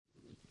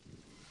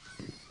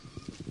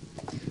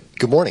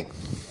Good morning.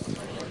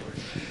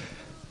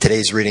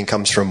 Today's reading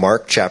comes from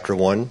Mark chapter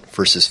 1,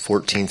 verses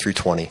 14 through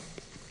 20.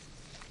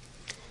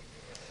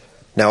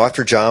 Now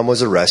after John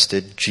was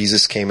arrested,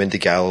 Jesus came into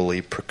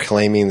Galilee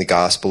proclaiming the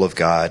gospel of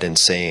God and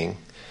saying,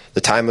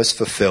 "The time is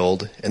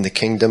fulfilled and the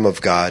kingdom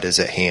of God is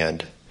at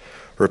hand.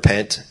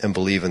 Repent and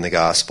believe in the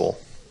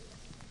gospel."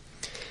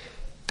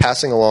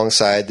 Passing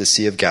alongside the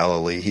Sea of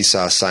Galilee, he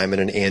saw Simon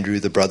and Andrew,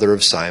 the brother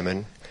of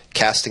Simon,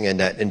 casting a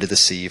net into the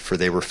sea, for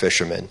they were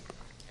fishermen.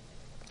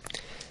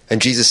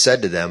 And Jesus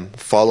said to them,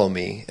 "Follow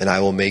me, and I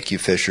will make you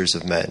fishers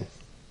of men."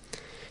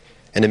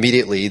 And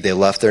immediately they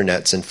left their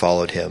nets and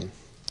followed him.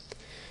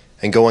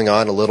 And going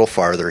on a little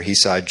farther, he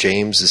saw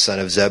James the son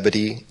of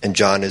Zebedee and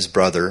John his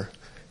brother,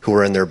 who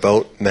were in their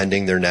boat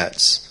mending their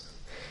nets.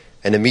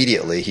 And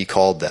immediately he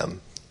called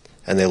them,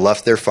 and they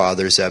left their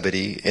father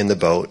Zebedee in the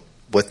boat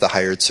with the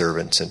hired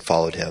servants and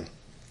followed him.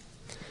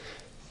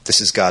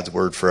 This is God's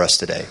word for us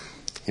today.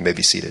 You may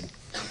be seated.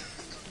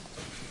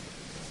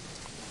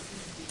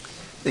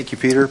 Thank you,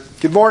 Peter.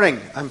 Good morning.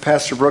 I'm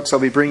Pastor Brooks. I'll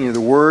be bringing you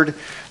the word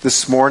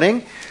this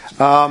morning.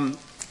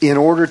 In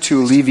order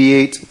to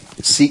alleviate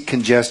seat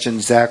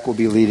congestion, Zach will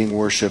be leading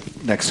worship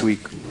next week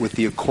with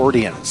the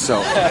accordion.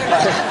 So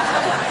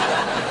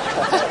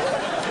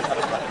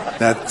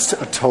that's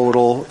a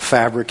total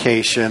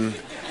fabrication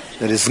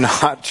that is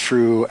not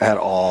true at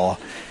all.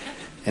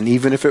 And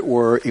even if it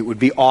were, it would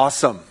be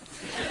awesome.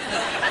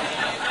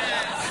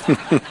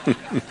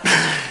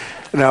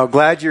 Now,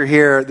 glad you're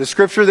here. The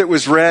scripture that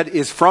was read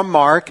is from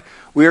Mark.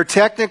 We are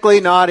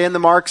technically not in the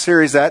Mark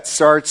series. That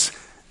starts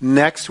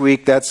next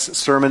week. That's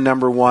sermon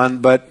number 1.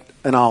 But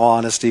in all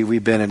honesty,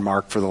 we've been in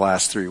Mark for the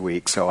last 3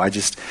 weeks. So I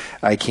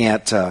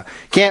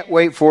can't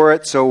wait for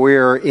it. So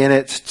we're in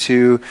it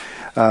to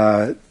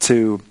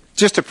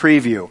just a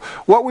preview.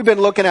 What we've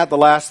been looking at the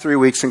last 3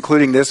 weeks,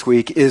 including this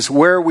week, is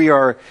where we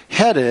are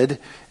headed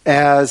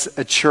as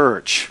a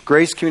church.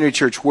 Grace Community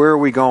Church, where are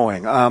we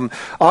going?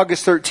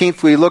 August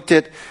 13th, we looked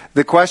at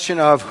the question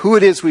of who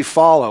it is we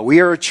follow. We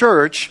are a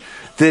church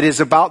that is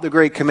about the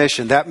Great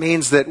Commission. That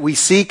means that we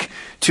seek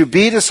to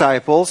be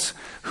disciples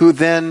who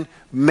then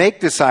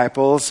make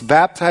disciples,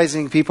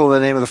 baptizing people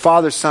in the name of the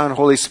Father, Son,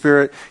 Holy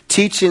Spirit,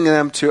 teaching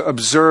them to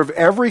observe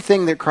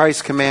everything that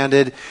Christ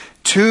commanded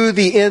to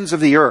the ends of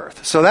the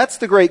earth. So that's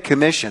the Great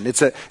Commission.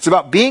 It's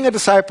about being a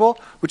disciple,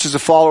 which is a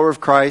follower of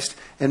Christ,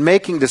 and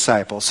making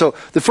disciples. So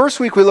the first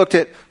week we looked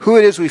at who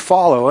it is we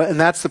follow, and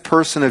that's the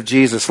person of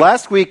Jesus.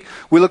 Last week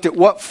we looked at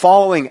what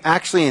following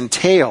actually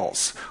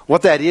entails,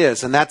 what that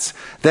is, and that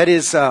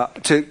is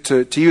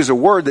to use a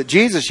word that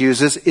Jesus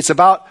uses. It's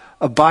about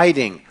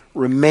abiding,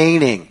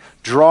 remaining,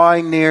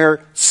 drawing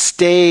near,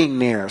 staying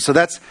near. So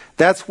that's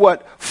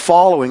what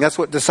following, that's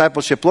what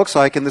discipleship looks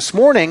like. And this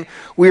morning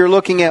we are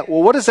looking at,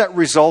 well, what does that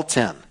result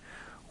in?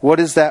 What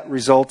does that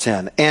result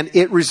in? And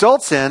it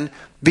results in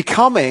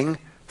becoming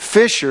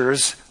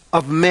fishers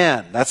of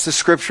men. That's the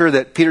scripture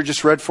that Peter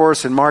just read for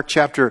us in Mark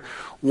chapter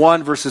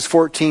 1, verses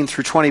 14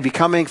 through 20,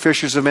 becoming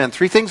fishers of men.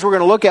 3 things we're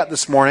going to look at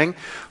this morning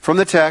from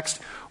the text.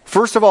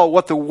 First of all,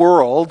 what the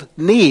world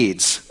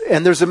needs.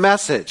 And there's a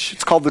message.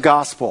 It's called the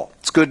gospel.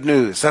 It's good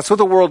news. That's what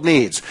the world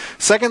needs.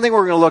 Second thing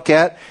we're going to look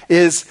at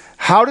is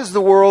how does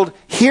the world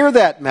hear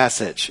that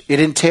message? It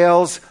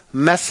entails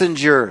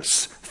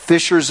messengers,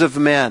 fishers of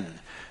men.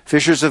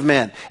 Fishers of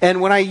men.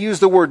 And when I use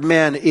the word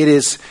men, it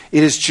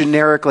is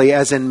generically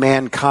as in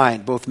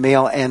mankind, both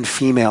male and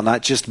female,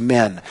 not just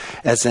men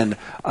as in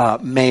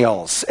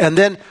males. And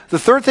then the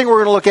third thing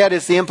we're going to look at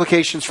is the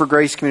implications for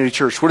Grace Community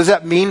Church. What does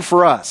that mean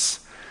for us?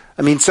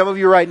 I mean, some of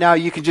you right now,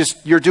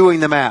 you're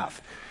doing the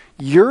math.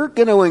 You're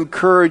going to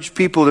encourage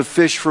people to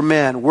fish for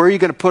men. Where are you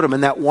going to put them?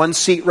 In that one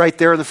seat right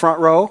there in the front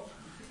row?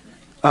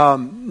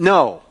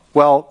 No.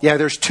 Well, yeah,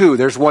 there's 2.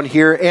 There's one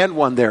here and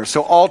one there.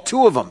 So all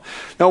 2 of them.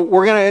 Now,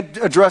 we're going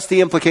to address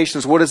the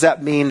implications. What does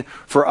that mean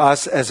for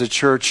us as a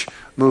church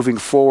moving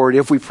forward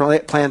if we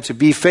plan to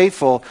be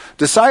faithful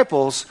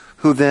disciples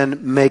who then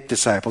make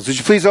disciples? Would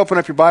you please open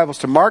up your Bibles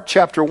to Mark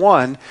chapter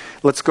 1.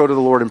 Let's go to the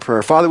Lord in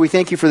prayer. Father, we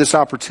thank you for this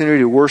opportunity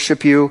to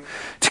worship you,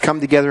 to come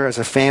together as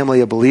a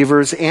family of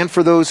believers, and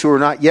for those who are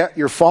not yet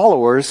your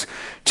followers,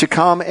 to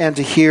come and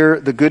to hear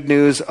the good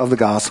news of the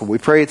gospel. We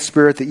pray,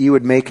 Spirit, that you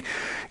would make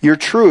your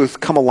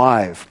truth come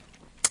alive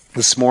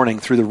this morning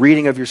through the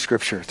reading of your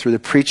scripture, through the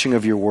preaching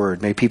of your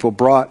word. May people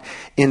brought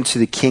into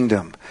the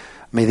kingdom,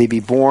 may they be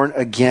born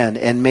again,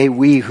 and may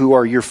we who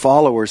are your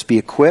followers be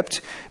equipped,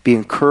 be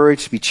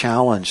encouraged, be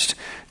challenged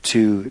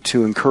to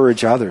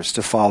encourage others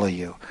to follow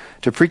you,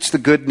 to preach the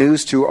good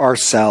news to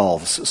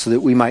ourselves so that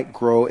we might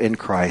grow in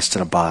Christ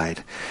and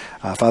abide.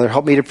 Father,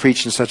 help me to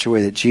preach in such a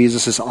way that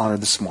Jesus is honored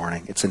this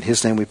morning. It's in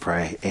his name we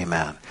pray.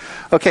 Amen.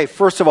 Okay,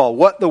 first of all,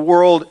 what the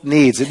world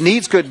needs. It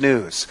needs good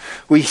news.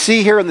 We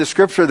see here in the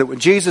scripture that when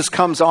Jesus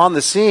comes on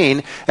the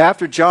scene,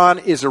 after John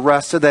is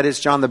arrested, that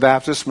is John the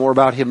Baptist, more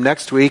about him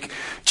next week,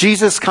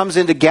 Jesus comes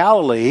into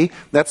Galilee.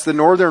 That's the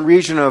northern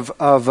region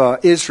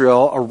of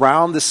Israel,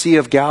 around the Sea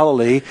of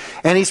Galilee,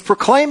 and he's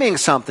proclaiming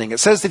something.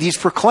 It says that he's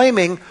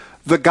proclaiming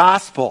the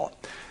gospel.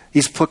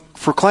 He's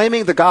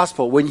proclaiming the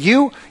gospel. When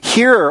you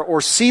hear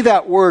or see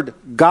that word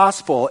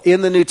gospel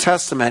in the New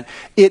Testament,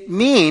 it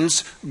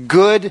means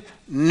good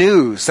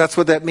news. That's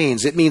what that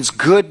means. It means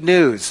good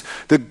news.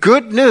 The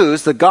good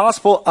news, the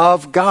gospel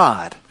of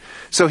God.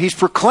 So he's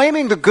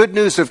proclaiming the good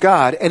news of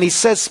God, and he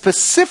says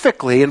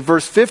specifically in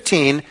verse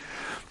 15,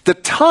 the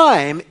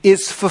time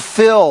is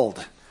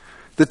fulfilled.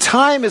 The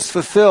time is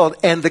fulfilled,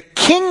 and the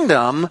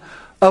kingdom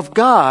of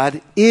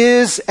God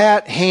is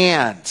at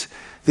hand.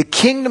 The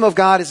kingdom of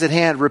God is at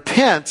hand.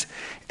 Repent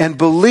and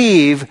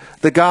believe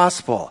the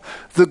gospel.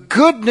 The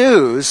good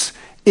news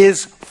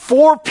is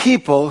for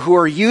people who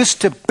are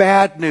used to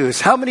bad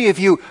news. How many of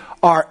you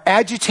are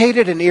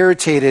agitated and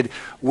irritated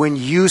when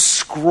you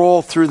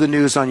scroll through the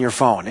news on your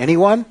phone?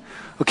 Anyone?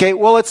 Okay,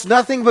 well, it's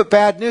nothing but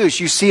bad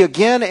news. You see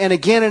again and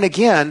again and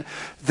again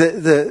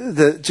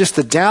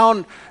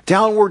the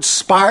downward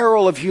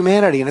spiral of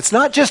humanity. And it's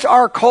not just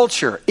our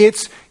culture,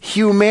 it's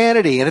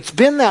humanity. And it's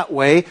been that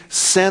way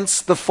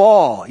since the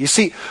fall. You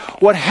see,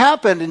 what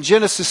happened in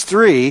Genesis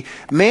 3,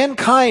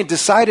 mankind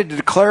decided to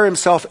declare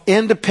himself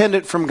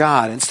independent from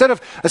God. Instead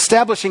of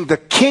establishing the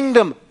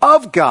kingdom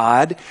of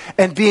God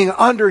and being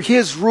under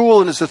his rule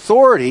and his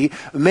authority,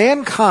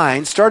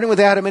 mankind, starting with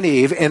Adam and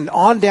Eve and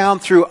on down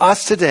through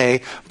us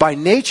today, by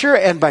nature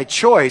and by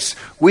choice,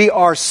 we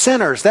are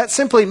sinners. That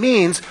simply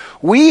means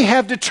we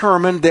have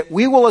determined that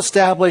we will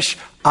establish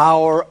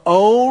our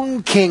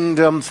own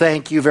kingdom,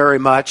 thank you very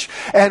much,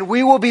 and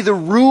we will be the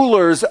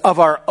rulers of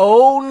our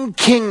own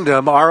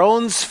kingdom, our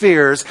own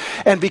spheres,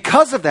 and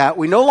because of that,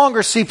 we no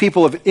longer see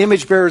people as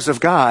image bearers of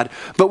God,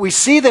 but we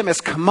see them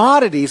as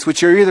commodities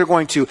which are either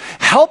going to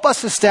help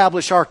us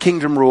establish our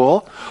kingdom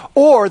rule,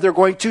 or they're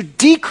going to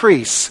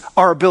decrease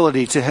our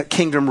ability to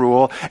kingdom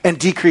rule and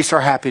decrease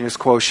our happiness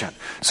quotient.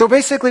 So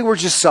basically, we're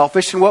just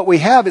selfish, and what we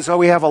have is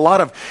we have a lot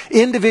of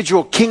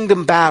individual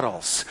kingdom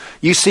battles.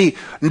 You see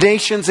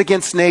nations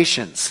against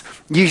nations.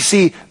 You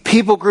see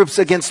people groups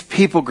against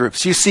people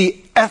groups. You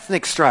see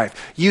ethnic strife.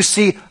 You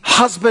see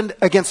husband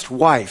against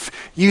wife.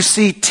 You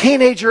see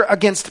teenager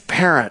against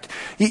parent.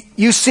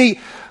 You see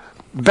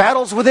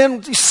battles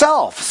within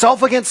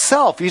self against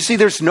self. You see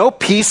there's no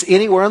peace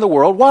anywhere in the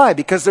world. Why?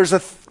 Because there's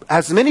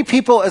as many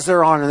people as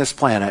there are on this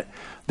planet,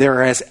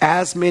 there are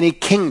as many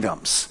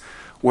kingdoms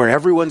where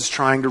everyone's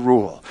trying to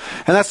rule.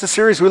 And that's the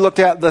series we looked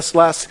at this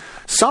last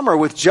summer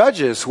with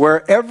Judges,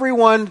 where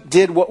everyone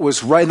did what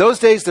was right. In those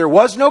days, there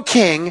was no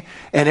king,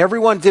 and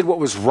everyone did what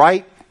was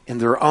right in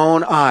their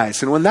own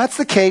eyes. And when that's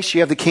the case, you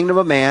have the kingdom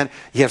of man,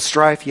 you have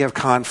strife, you have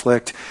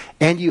conflict,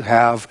 and you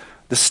have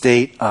the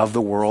state of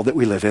the world that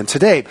we live in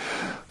today.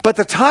 But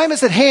the time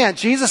is at hand.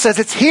 Jesus says,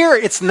 it's here,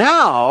 it's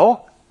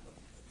now.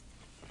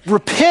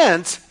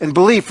 Repent and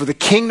believe, for the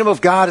kingdom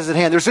of God is at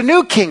hand. There's a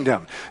new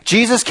kingdom.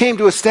 Jesus came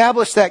to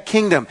establish that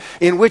kingdom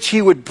in which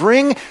he would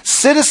bring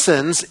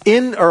citizens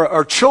in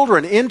or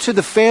children into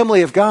the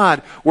family of God,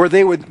 where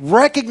they would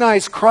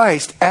recognize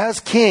Christ as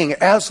King,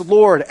 as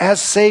Lord,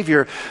 as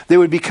Savior. They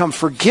would become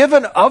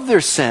forgiven of their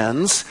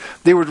sins.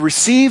 They would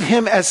receive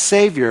him as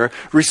Savior,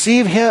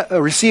 receive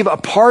a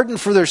pardon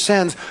for their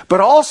sins, but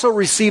also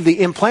receive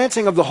the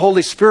implanting of the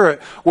Holy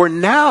Spirit, where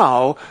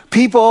now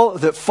people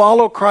that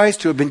follow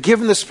Christ, who have been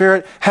given the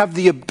Spirit, have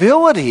the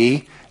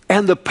ability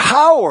and the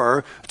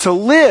power to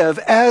live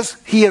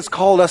as he has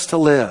called us to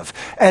live.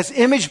 As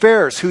image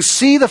bearers who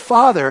see the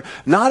Father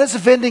not as a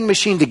vending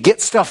machine to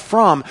get stuff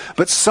from,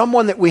 but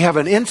someone that we have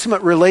an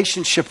intimate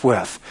relationship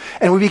with.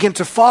 And we begin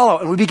to follow,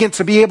 and we begin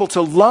to be able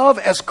to love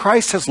as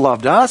Christ has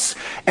loved us,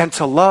 and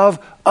to love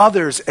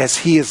others as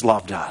he has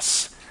loved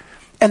us.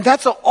 And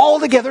that's an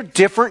altogether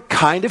different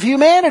kind of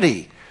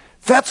humanity.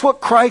 That's what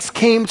Christ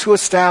came to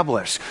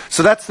establish.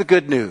 So that's the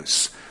good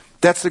news.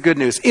 That's the good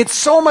news. It's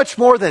so much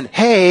more than,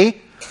 hey,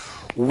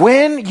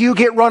 when you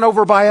get run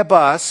over by a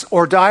bus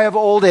or die of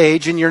old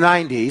age in your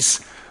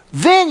 90s,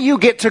 then you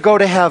get to go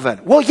to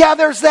heaven. Well, yeah,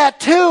 there's that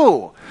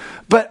too.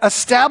 But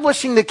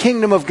establishing the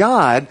kingdom of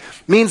God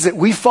means that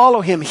we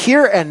follow him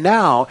here and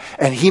now,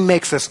 and he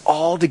makes us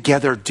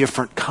altogether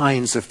different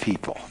kinds of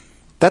people.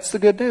 That's the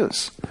good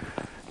news.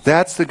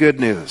 That's the good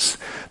news.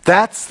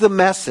 That's the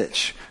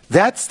message.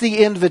 That's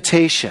the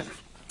invitation.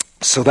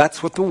 So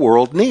that's what the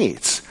world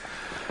needs.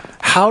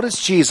 How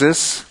does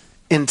Jesus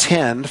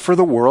intend for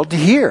the world to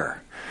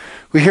hear?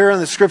 We hear in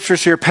the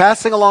scriptures here,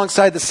 passing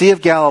alongside the Sea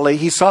of Galilee,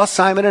 he saw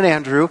Simon and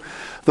Andrew,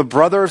 the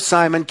brother of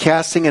Simon,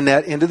 casting a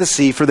net into the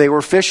sea, for they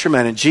were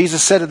fishermen. And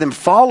Jesus said to them,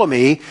 follow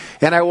me,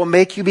 and I will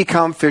make you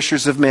become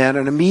fishers of men.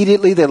 And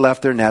immediately they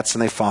left their nets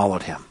and they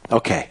followed him.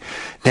 Okay,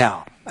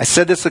 now, I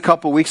said this a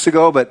couple weeks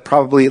ago, but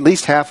probably at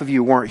least half of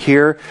you weren't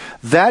here.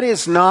 That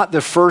is not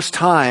the first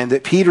time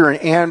that Peter and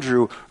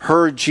Andrew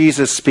heard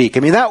Jesus speak.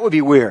 I mean, that would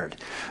be weird.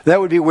 That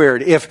would be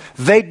weird. If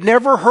they'd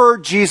never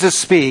heard Jesus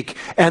speak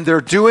and they're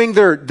doing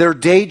their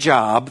day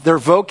job, their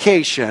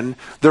vocation,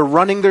 they're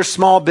running their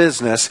small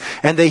business,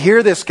 and they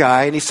hear this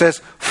guy and he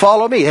says,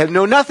 follow me. They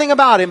know nothing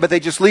about him, but they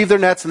just leave their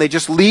nets and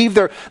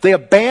they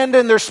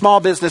abandon their small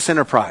business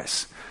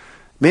enterprise.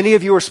 Many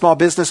of you are small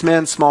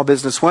businessmen, small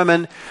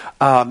businesswomen.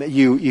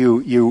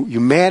 You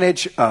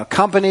manage a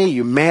company,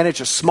 you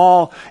manage a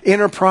small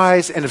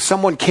enterprise, and if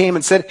someone came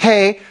and said,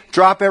 hey,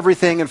 drop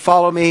everything and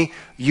follow me,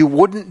 you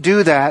wouldn't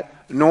do that,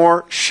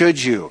 nor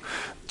should you.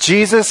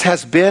 Jesus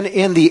has been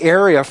in the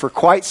area for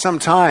quite some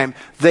time.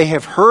 They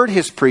have heard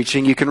his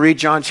preaching. You can read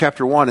John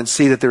chapter 1 and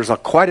see that there's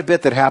quite a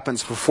bit that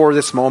happens before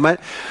this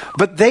moment.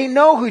 But they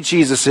know who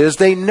Jesus is.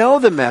 They know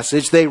the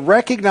message. They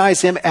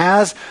recognize him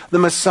as the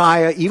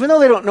Messiah, even though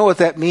they don't know what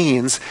that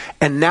means.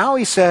 And now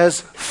he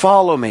says,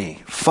 follow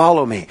me,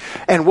 follow me.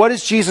 And what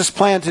does Jesus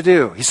plan to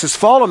do? He says,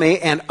 follow me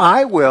and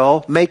I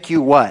will make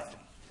you what?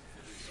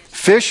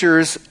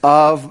 Fishers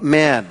of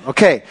men.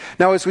 Okay,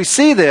 now as we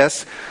see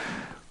this,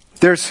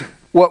 there's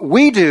what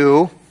we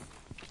do,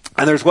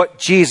 and there's what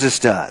Jesus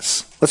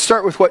does. Let's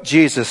start with what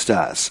Jesus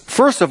does.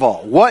 First of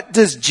all, what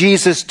does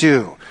Jesus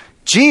do?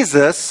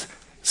 Jesus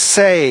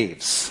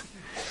saves.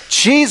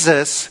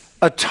 Jesus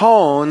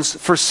atones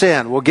for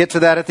sin. We'll get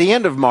to that at the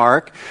end of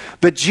Mark.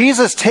 But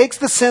Jesus takes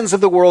the sins of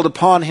the world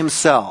upon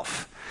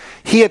himself.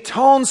 He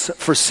atones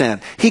for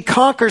sin. He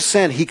conquers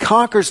sin. He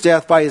conquers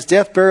death by his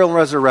death, burial, and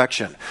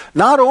resurrection.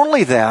 Not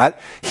only that,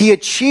 he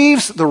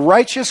achieves the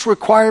righteous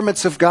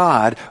requirements of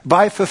God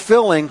by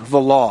fulfilling the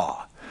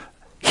law.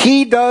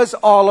 He does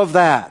all of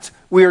that.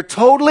 We are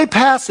totally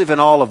passive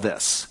in all of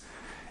this,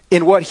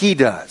 in what he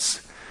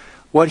does.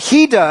 What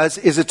he does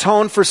is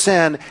atone for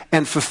sin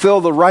and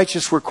fulfill the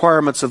righteous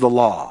requirements of the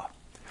law.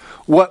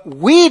 What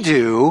we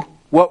do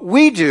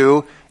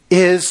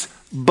is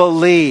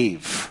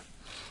believe.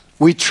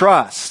 We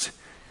trust.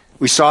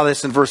 We saw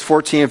this in verse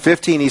 14 and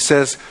 15. He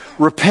says,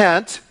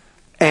 repent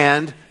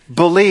and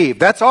believe.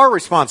 That's our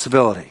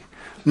responsibility.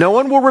 No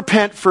one will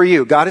repent for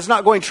you. God is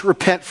not going to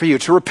repent for you.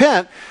 To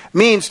repent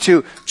means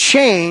to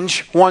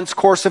change one's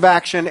course of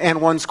action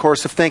and one's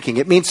course of thinking.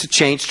 It means to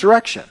change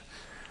direction.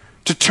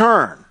 To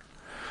turn.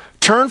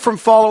 Turn from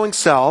following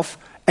self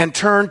and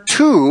turn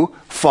to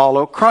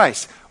follow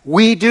Christ.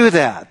 We do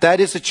that. That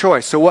is a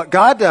choice. So what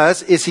God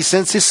does is he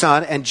sends his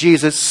son and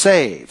Jesus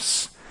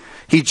saves.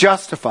 He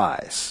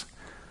justifies.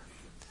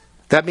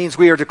 That means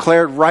we are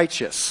declared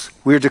righteous.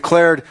 We are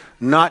declared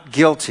not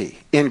guilty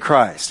in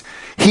Christ.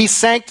 He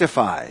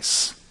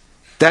sanctifies.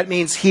 That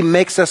means he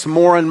makes us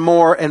more and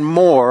more and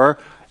more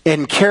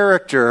in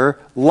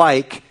character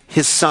like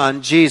his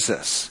son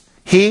Jesus.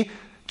 He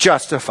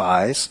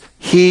justifies.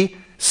 He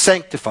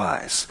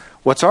sanctifies.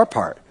 What's our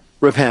part?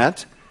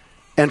 Repent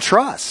and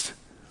trust.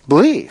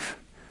 Believe.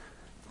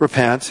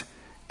 Repent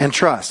and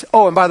trust.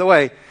 Oh, and by the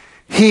way,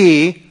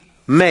 he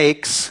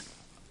makes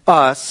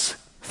us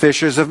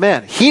fishers of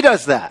men. He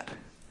does that.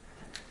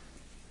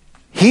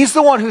 He's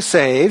the one who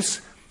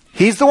saves.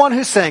 He's the one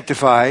who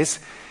sanctifies.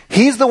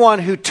 He's the one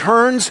who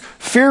turns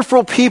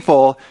fearful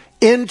people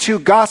into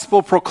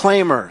gospel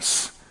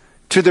proclaimers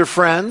to their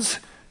friends,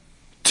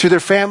 to their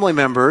family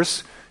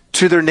members,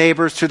 to their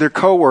neighbors, to their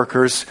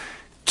co-workers,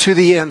 to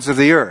the ends of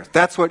the earth.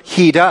 That's what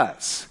he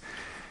does.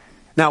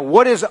 Now,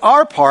 what is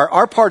our part?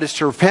 Our part is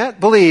to repent,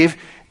 believe,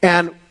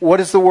 and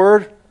what is the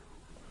word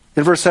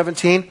in verse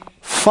 17?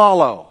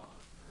 Follow.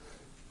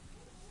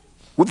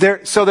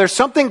 So there's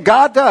something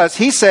God does.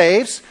 He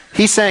saves,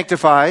 he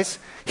sanctifies,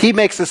 he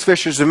makes us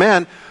fishers of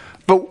men,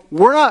 but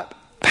we're not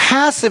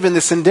passive in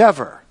this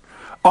endeavor.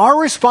 Our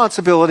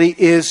responsibility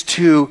is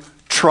to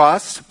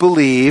trust,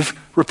 believe,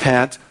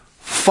 repent,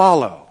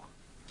 follow.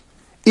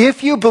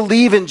 If you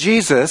believe in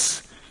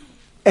Jesus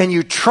and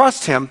you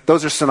trust him,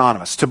 those are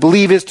synonymous. To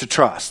believe is to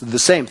trust, the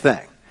same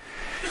thing.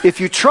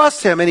 If you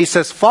trust him and he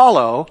says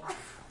follow,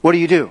 what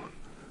do?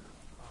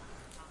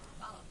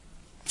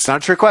 It's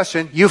not a trick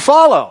question. You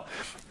follow.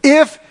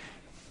 If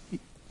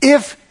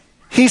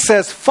he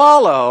says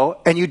follow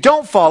and you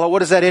don't follow, what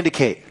does that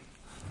indicate?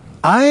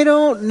 I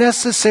don't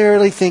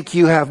necessarily think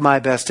you have my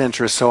best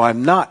interest, so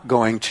I'm not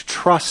going to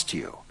trust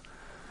you.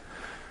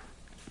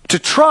 To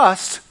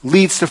trust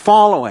leads to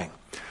following.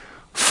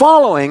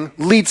 Following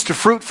leads to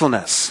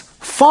fruitfulness.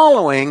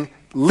 Following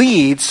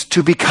leads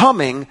to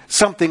becoming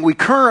something we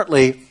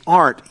currently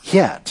aren't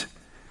yet.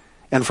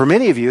 And for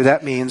many of you,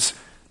 that means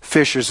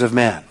fishers of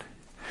men.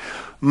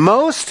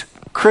 Most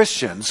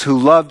Christians who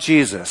love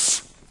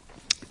Jesus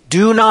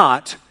do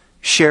not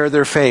share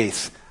their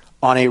faith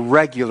on a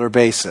regular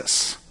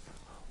basis.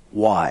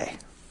 Why?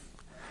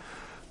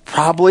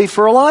 Probably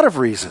for a lot of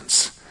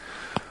reasons.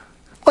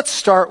 Let's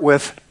start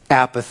with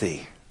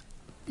apathy.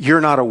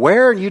 You're not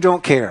aware and you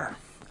don't care.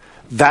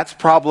 That's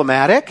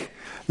problematic.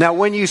 Now,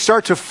 when you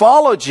start to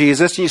follow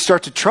Jesus and you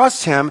start to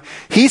trust him,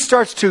 he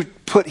starts to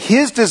put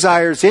his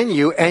desires in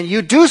you and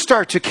you do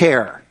start to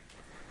care.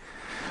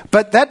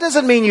 But that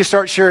doesn't mean you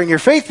start sharing your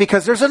faith,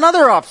 because there's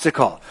another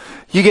obstacle.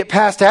 You get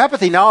past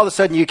apathy, now all of a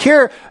sudden you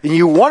care and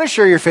you want to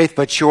share your faith,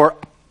 but you're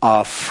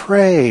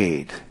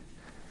afraid.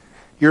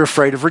 You're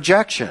afraid of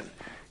rejection.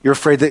 You're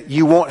afraid that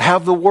you won't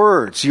have the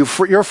words.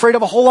 You're afraid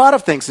of a whole lot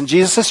of things. And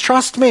Jesus says,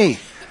 trust me.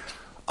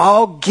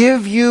 I'll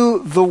give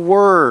you the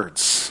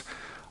words.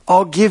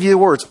 I'll give you the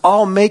words.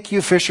 I'll make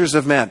you fishers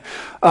of men.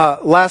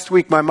 Last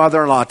week, my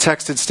mother-in-law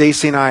texted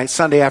Stacy and I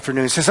Sunday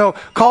afternoon. She says, "Oh,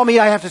 call me.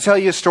 I have to tell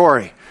you a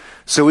story."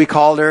 So we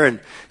called her and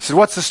said,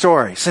 "What's the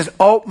story?" She says,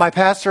 "Oh, my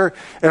pastor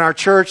in our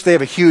church, they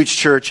have a huge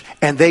church,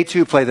 and they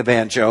too play the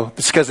banjo.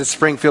 It's because it's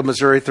Springfield,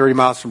 Missouri, 30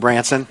 miles from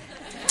Branson.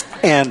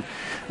 And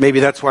maybe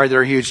that's why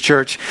they're a huge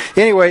church."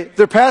 Anyway,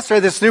 their pastor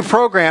had this new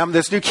program,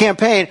 this new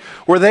campaign,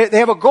 where they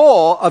have a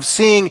goal of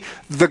seeing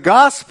the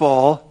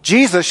gospel,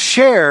 Jesus,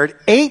 shared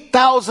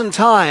 8,000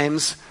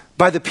 times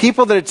by the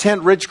people that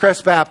attend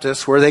Ridgecrest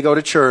Baptist, where they go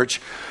to church,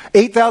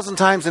 8,000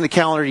 times in a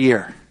calendar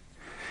year.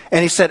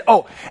 And he said,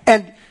 "Oh,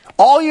 and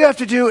all you have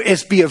to do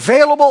is be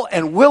available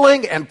and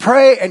willing and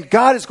pray, and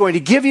God is going to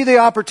give you the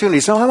opportunity."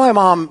 So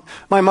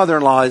my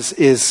mother-in-law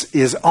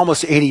is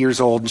almost 80 years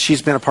old, and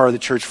she's been a part of the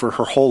church for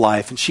her whole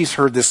life, and she's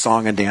heard this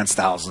song and danced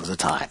thousands of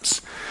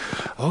times.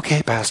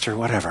 "Okay, pastor,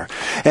 whatever."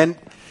 And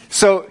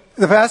so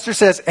the pastor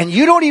says, "And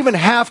you don't even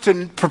have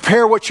to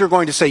prepare what you're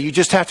going to say. You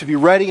just have to be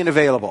ready and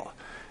available."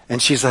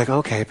 And she's like,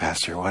 "Okay,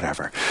 pastor,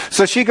 whatever."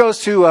 So she goes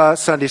to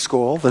Sunday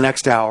school the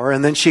next hour,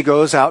 and then she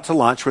goes out to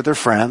lunch with her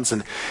friends,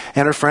 and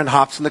her friend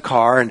hops in the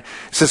car and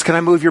says, "Can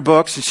I move your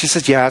books?" And she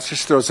says, "Yeah." So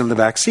she throws them in the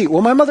back seat.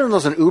 Well, my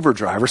mother-in-law's an Uber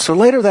driver, so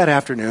later that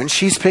afternoon,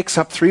 she picks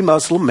up 3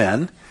 Muslim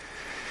men,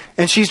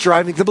 and she's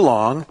driving them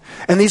along,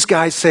 and these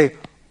guys say,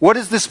 "What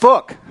is this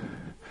book?"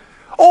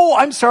 "Oh,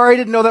 I'm sorry, I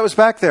didn't know that was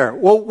back there."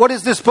 "Well, what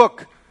is this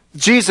book?"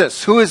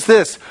 "Jesus, who is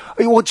this?"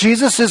 "Well,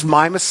 Jesus is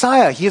my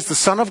Messiah. He is the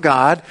Son of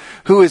God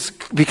who has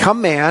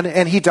become man,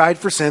 and he died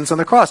for sins on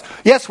the cross."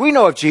 "Yes, we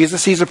know of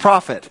Jesus. He's a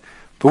prophet,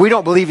 but we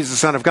don't believe he's the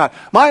Son of God."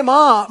 My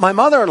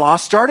mother-in-law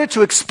started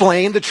to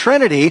explain the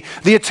Trinity,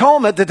 the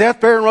atonement, the death,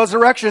 burial, and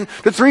resurrection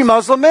to 3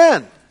 Muslim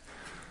men.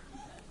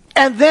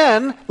 And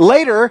then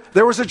later,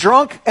 there was a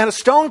drunk and a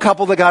stone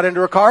couple that got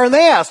into her car, and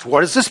they asked,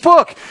 "What is this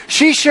book?"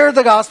 She shared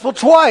the gospel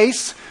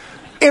twice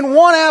in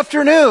one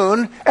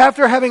afternoon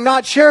after having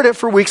not shared it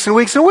for weeks and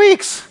weeks and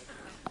weeks.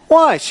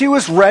 Why? She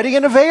was ready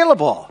and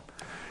available.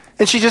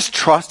 And she just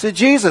trusted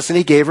Jesus, and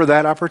he gave her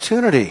that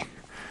opportunity.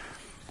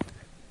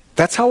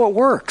 That's how it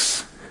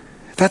works.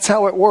 That's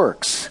how it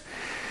works.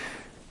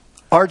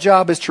 Our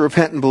job is to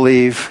repent and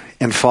believe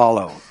and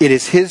follow. It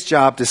is his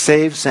job to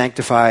save,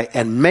 sanctify,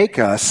 and make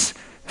us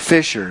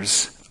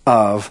fishers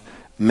of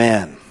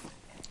men.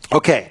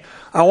 Okay.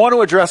 I want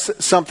to address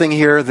something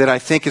here that I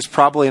think is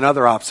probably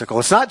another obstacle.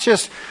 It's not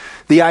just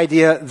the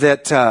idea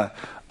that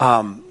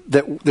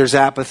that there's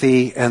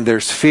apathy and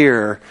there's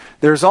fear.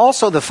 There's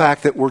also the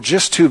fact that we're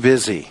just too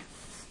busy.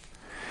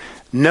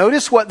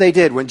 Notice what they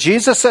did. When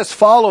Jesus says,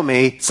 "Follow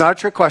me," it's not a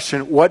trick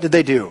question. What did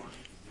they do?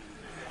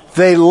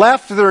 They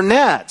left their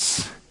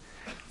nets.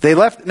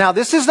 Now,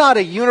 this is not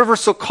a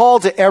universal call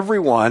to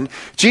everyone.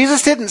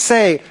 Jesus didn't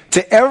say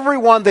to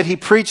everyone that he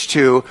preached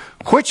to,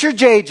 "Quit your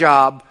day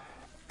job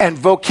and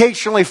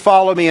vocationally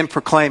follow me and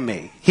proclaim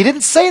me." He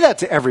didn't say that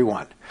to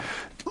everyone.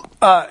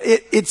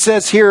 It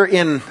says here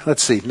in,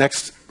 let's see,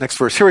 next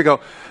verse. Here we go.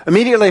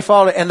 "Immediately they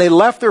followed, and they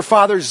left their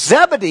father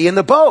Zebedee in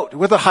the boat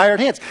with the hired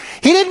hands."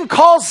 He didn't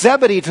call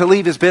Zebedee to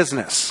leave his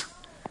business.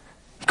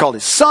 He called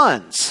his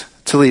sons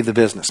to leave the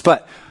business.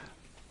 But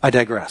I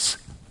digress.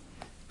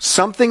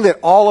 Something that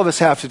all of us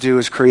have to do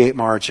is create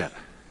margin.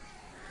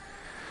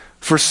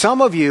 For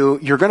some of you,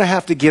 you're going to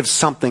have to give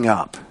something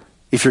up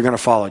if you're going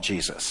to follow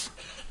Jesus.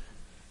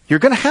 You're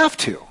going to have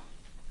to.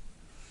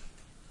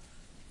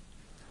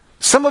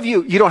 Some of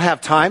you don't have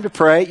time to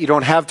pray. You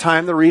don't have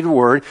time to read the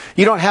Word.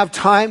 You don't have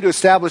time to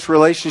establish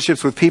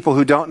relationships with people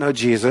who don't know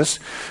Jesus.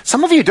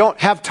 Some of you don't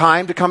have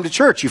time to come to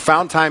church. You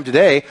found time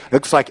today.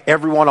 Looks like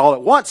everyone all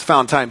at once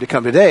found time to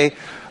come today.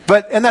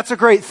 And that's a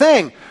great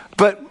thing.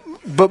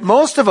 But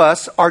most of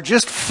us are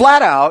just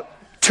flat out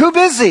too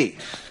busy.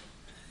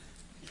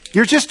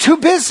 You're just too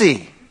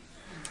busy.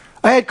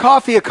 I had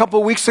coffee a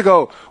couple weeks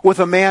ago with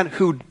a man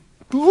who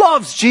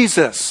loves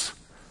Jesus,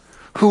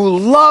 who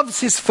loves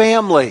his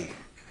family,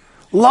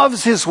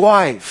 loves his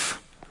wife.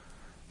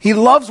 He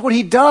loves what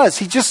he does.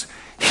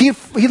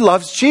 He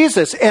loves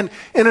Jesus. And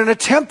in an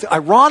attempt,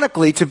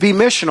 ironically, to be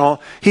missional,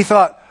 he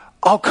thought,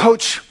 "I'll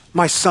coach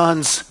my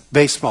son's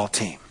baseball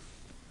team."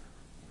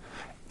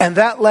 And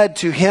that led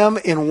to him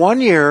in 1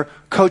 year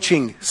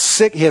coaching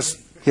he has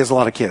a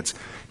lot of kids.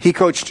 He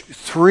coached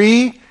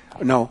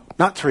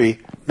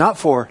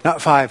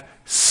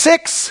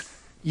 6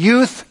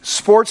 youth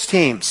sports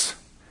teams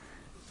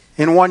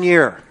in 1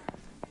 year.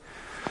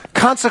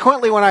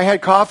 Consequently, when I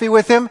had coffee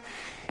with him,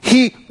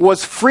 he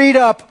was freed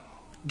up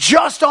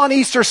just on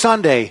Easter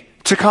Sunday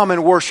to come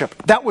and worship.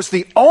 That was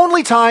the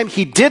only time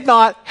he did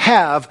not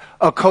have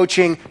a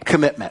coaching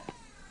commitment.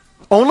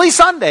 Only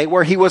Sunday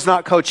where he was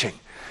not coaching.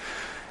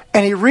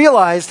 And he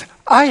realized,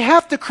 I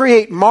have to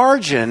create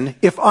margin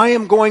if I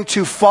am going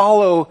to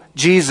follow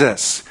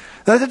Jesus.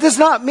 Now, that does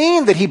not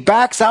mean that he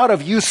backs out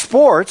of youth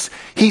sports.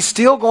 He's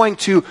still going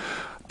to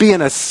be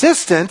an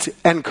assistant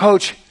and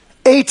coach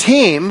a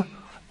team,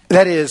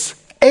 that is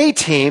a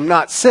team,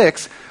 not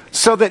 6,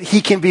 so that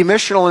he can be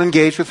missional and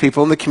engage with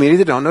people in the community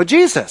that don't know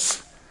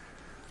Jesus.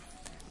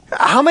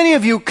 How many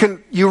of you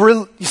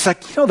it's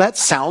like, that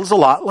sounds a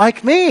lot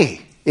like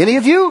me. Any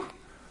of you?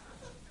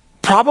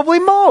 Probably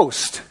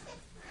most.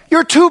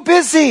 You're too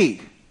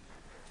busy.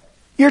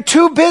 You're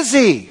too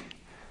busy.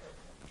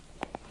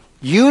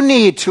 You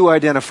need to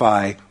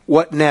identify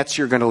what nets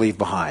you're going to leave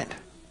behind.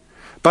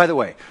 By the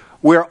way,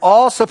 we're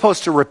all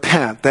supposed to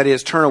repent, that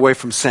is, turn away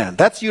from sin.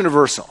 That's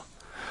universal.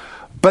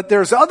 But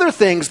there's other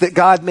things that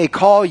God may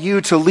call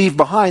you to leave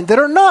behind that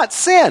are not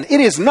sin.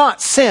 It is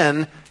not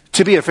sin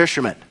to be a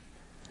fisherman.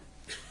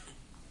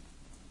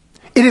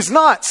 It is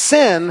not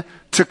sin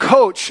to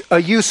coach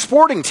a youth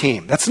sporting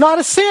team. That's not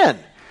a sin.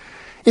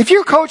 If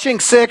you're coaching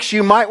 6,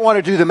 you might want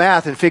to do the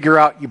math and figure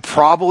out you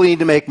probably need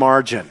to make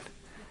margin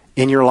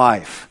in your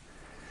life.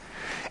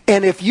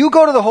 And if you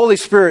go to the Holy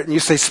Spirit and you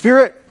say,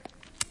 Spirit,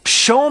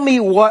 show me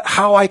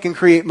how I can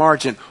create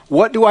margin.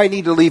 What do I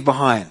need to leave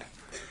behind?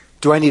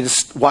 Do I need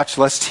to watch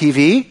less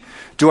TV?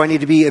 Do I need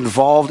to be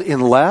involved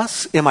in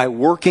less? Am I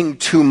working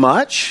too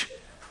much?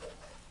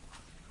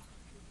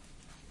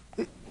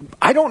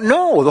 I don't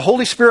know. The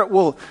Holy Spirit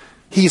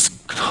He's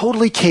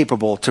totally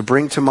capable to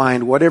bring to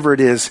mind whatever it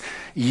is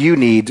you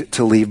need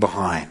to leave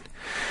behind.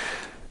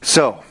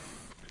 So,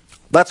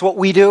 that's what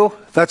we do.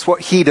 That's what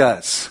He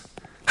does.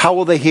 How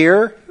will they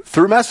hear?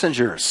 Through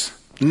messengers.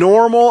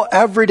 Normal,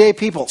 everyday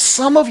people.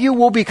 Some of you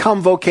will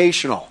become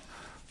vocational,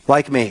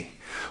 like me.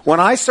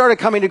 When I started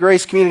coming to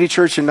Grace Community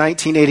Church in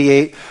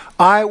 1988,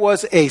 I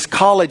was a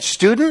college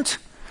student,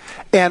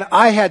 and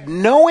I had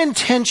no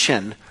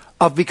intention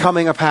of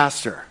becoming a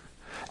pastor.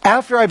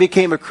 After I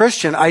became a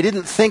Christian, I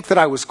didn't think that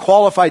I was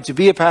qualified to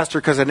be a pastor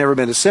because I'd never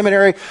been to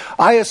seminary.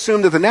 I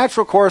assumed that the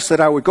natural course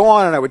that I would go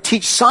on and I would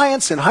teach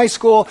science in high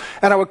school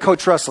and I would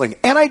coach wrestling.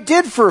 And I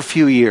did for a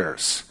few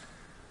years.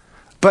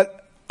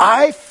 But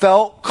I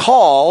felt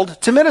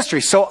called to ministry,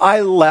 so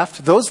I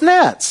left those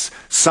nets.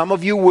 Some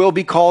of you will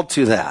be called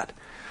to that.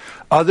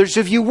 Others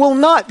of you will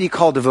not be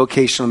called to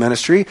vocational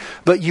ministry,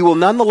 but you will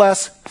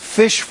nonetheless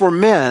fish for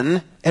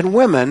men and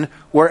women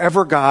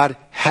wherever God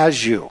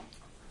has you.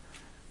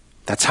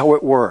 That's how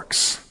it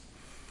works.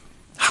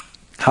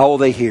 How will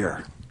they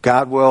hear?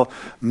 God will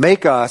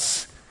make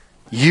us,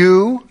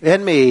 you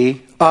and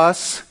me,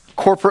 us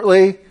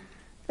corporately,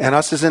 and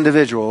us as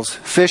individuals,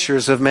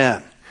 fishers of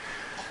men.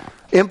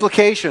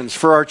 Implications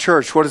for our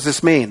church. What does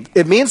this mean?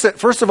 It means that,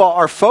 first of all,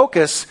 our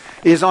focus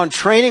is on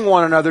training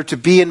one another to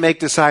be and make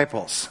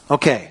disciples.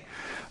 Okay.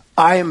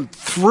 I am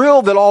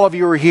thrilled that all of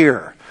you are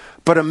here.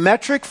 But a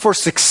metric for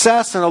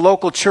success in a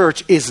local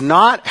church is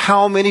not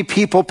how many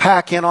people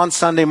pack in on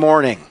Sunday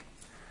morning.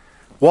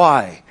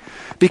 Why?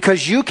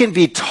 Because you can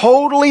be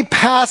totally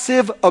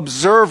passive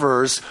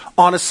observers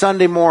on a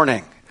Sunday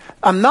morning.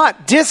 I'm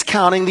not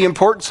discounting the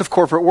importance of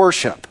corporate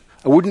worship.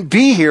 I wouldn't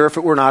be here if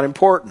it were not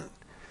important.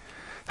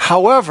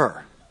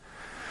 However,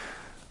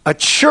 a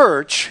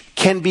church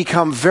can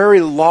become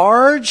very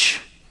large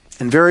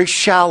and very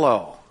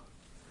shallow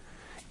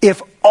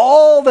if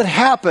all that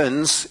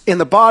happens in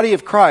the body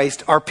of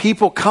Christ are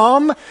people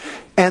come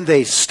and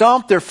they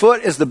stomp their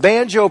foot as the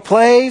banjo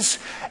plays,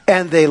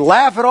 and they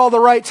laugh at all the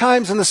right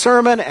times in the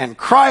sermon and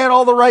cry at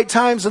all the right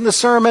times in the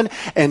sermon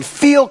and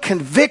feel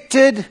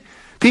convicted.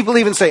 People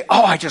even say,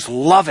 oh, I just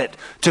love it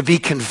to be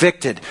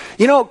convicted.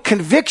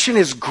 Conviction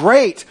is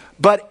great,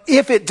 but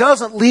if it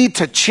doesn't lead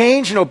to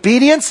change and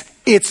obedience,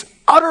 it's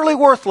utterly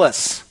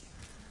worthless.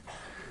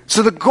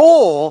 So the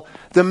goal,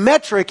 the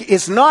metric,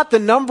 is not the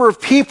number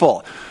of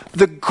people.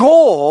 The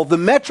goal, the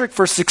metric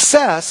for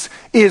success,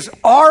 is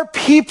are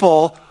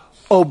people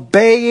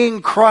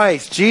obeying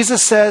Christ.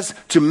 Jesus says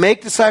to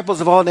make disciples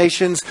of all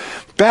nations,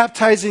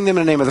 baptizing them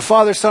in the name of the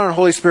Father, Son, and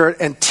Holy Spirit,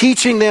 and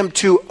teaching them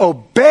to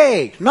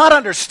obey, not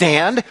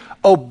understand,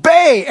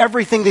 obey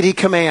everything that He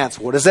commands.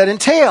 What does that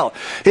entail?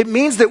 It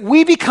means that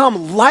we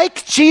become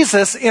like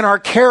Jesus in our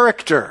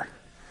character.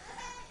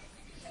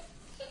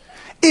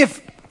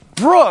 If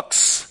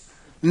Brooks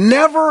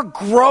never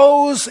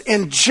grows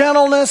in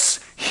gentleness,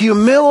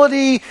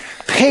 humility,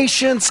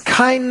 patience,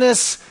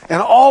 kindness,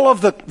 and all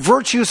of the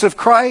virtues of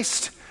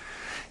Christ,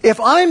 if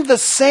I'm the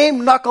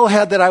same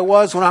knucklehead that I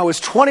was when I was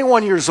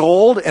 21 years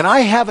old and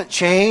I haven't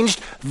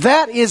changed,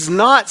 that is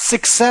not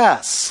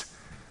success.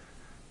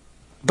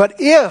 But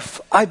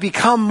if I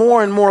become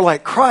more and more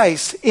like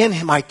Christ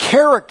in my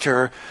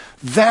character,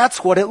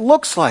 that's what it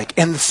looks like.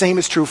 And the same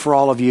is true for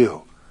all of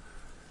you.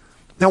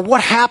 Now,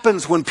 what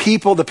happens when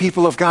the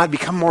people of God,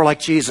 become more like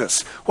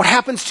Jesus? What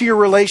happens to your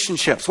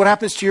relationships? What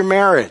happens to your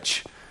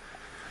marriage?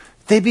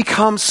 They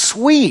become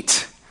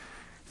sweet.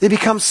 They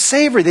become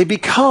savory. They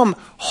become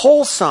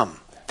wholesome.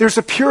 There's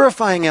a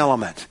purifying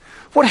element.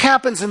 What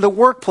happens in the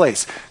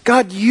workplace?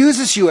 God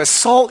uses you as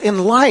salt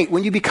and light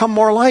when you become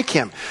more like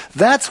Him.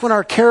 That's when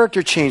our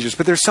character changes.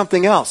 But there's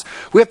something else.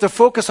 We have to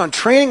focus on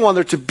training one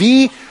another to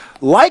be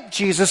like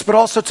Jesus, but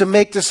also to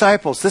make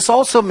disciples. This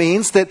also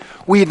means that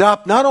we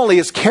adopt not only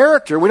His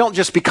character, we don't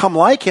just become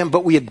like Him,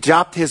 but we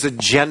adopt His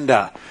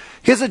agenda.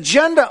 His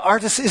agenda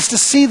is to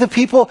see the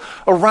people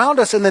around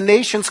us and the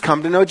nations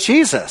come to know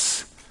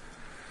Jesus.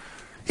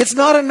 It's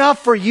not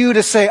enough for you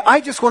to say, I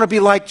just want to be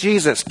like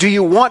Jesus. Do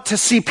you want to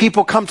see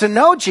people come to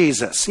know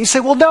Jesus? You say,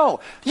 well,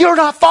 no, you're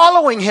not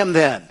following him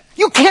then.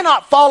 You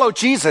cannot follow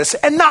Jesus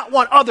and not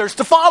want others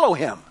to follow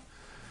him.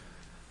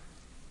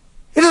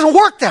 It doesn't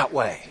work that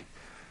way.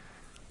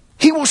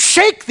 He will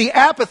shake the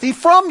apathy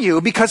from you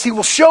because he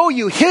will show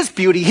you his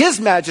beauty, his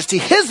majesty,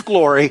 his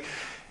glory,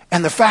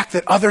 and the fact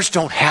that others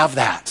don't have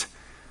that.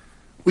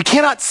 We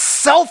cannot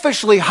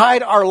selfishly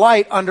hide our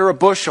light under a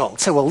bushel.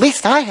 Say, well, at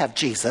least I have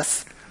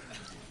Jesus.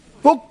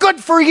 Well,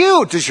 good for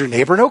you. Does your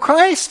neighbor know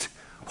Christ?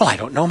 Well, I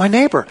don't know my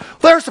neighbor.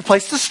 There's a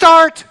place to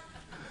start.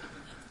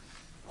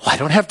 Well, I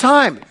don't have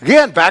time.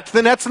 Again, back to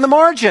the nets in the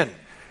margin.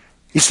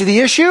 You see the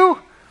issue?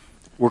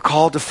 We're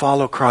called to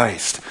follow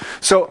Christ.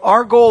 So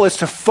our goal is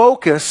to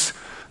focus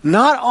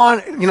not on,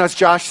 as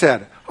Josh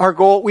said, our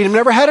goal, we've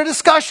never had a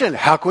discussion.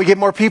 How can we get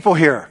more people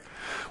here?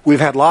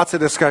 We've had lots of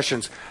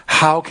discussions.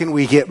 How can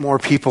we get more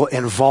people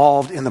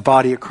involved in the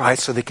body of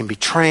Christ so they can be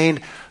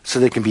trained,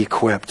 so they can be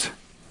equipped?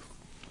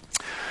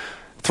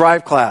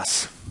 Thrive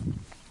Class.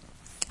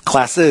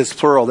 Classes,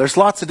 plural. There's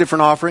lots of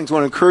different offerings. I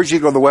want to encourage you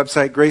to go to the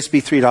website,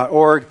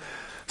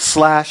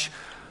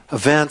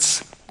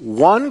 graceb3.org/events.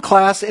 One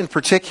class in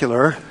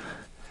particular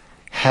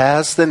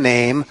has the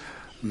name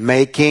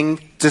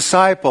Making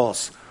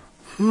Disciples.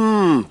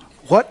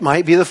 What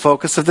might be the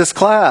focus of this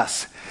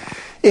class?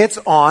 It's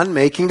on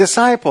making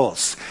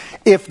disciples.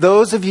 If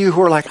those of you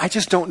who are like, I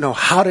just don't know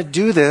how to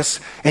do this,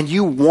 and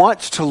you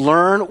want to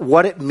learn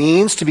what it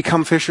means to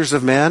become fishers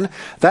of men,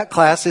 that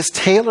class is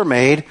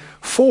tailor-made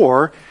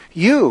for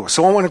you.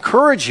 So I want to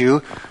encourage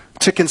you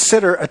to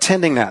consider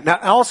attending that. Now,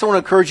 I also want to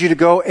encourage you to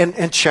go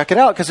and check it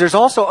out, because there's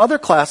also other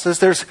classes.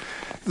 There's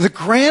the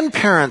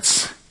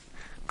grandparents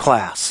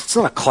class. It's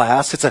not a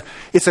class.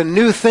 It's a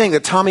new thing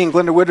that Tommy and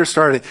Glenda Witter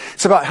started.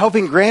 It's about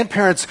helping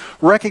grandparents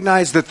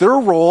recognize that their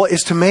role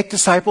is to make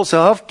disciples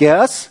of,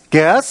 guess,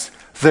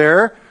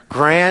 their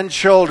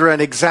grandchildren.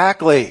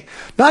 Exactly.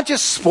 Not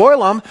just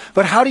spoil them,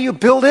 but how do you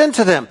build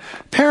into them?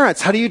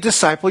 Parents, how do you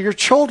disciple your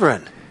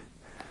children?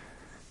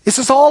 This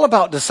is all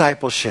about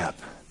discipleship.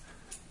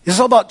 This is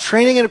all about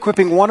training and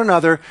equipping one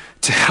another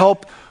to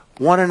help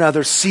one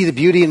another see the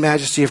beauty and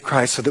majesty of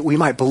Christ, so that we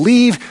might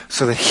believe,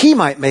 so that he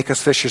might make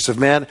us fishers of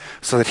men,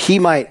 so that he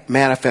might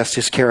manifest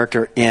his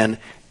character in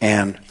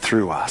and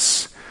through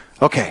us.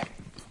 Okay.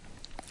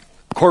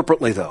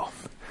 Corporately, though,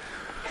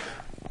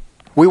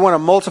 we want to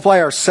multiply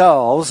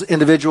ourselves,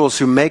 individuals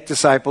who make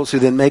disciples, who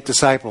then make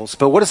disciples.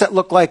 But what does that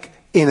look like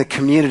in a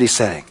community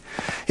setting?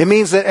 It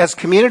means that as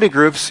community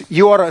groups,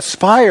 you ought to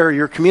aspire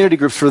your community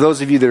groups, for those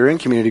of you that are in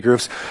community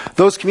groups,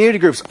 those community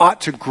groups ought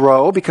to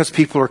grow because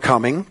people are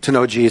coming to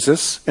know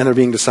Jesus and they're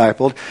being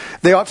discipled.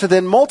 They ought to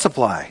then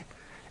multiply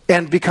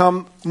and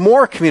become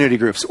more community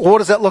groups. What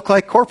does that look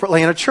like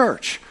corporately in a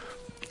church?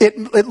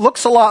 It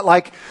looks a lot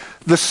like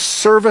the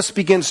service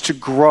begins to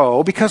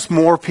grow because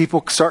more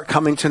people start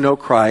coming to know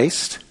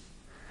Christ.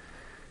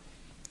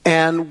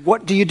 And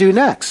what do you do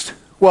next?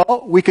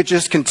 Well, we could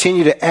just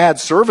continue to add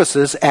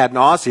services ad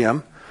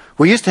nauseum.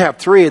 We used to have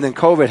 3, and then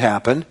COVID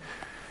happened.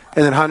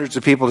 And then hundreds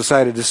of people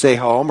decided to stay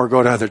home or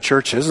go to other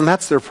churches, and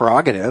that's their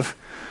prerogative.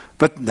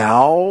 But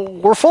now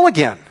we're full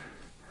again.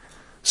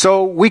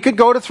 So we could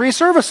go to 3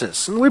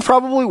 services, and we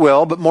probably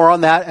will, but more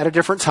on that at a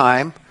different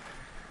time.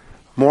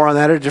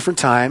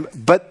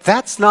 But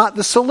that's not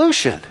the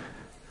solution.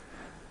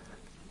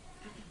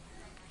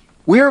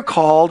 We are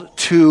called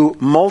to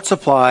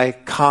multiply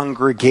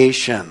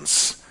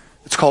congregations.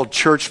 It's called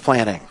church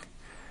planting.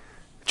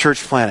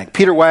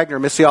 Peter Wagner, a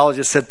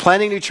missiologist, said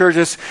planting new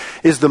churches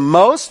is the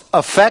most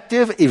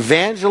effective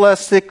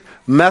evangelistic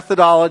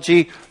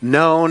methodology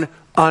known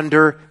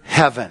under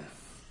heaven.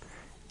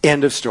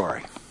 End of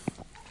story.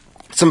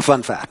 Some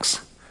fun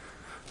facts.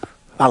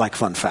 I like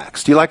fun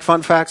facts. Do you like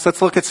fun facts?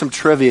 Let's look at some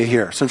trivia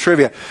here. In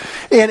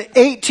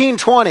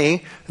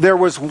 1820, there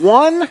was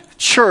one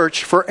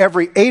church for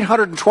every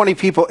 820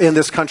 people in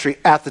this country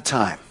at the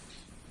time.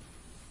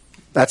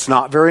 That's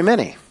not very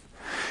many.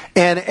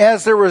 And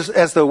as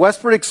the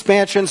westward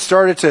expansion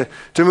started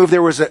to move,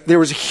 there was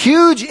a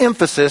huge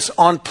emphasis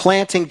on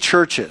planting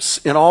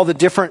churches in all the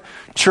different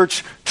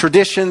church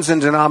traditions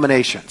and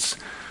denominations.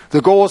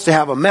 The goal is to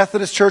have a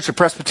Methodist church, a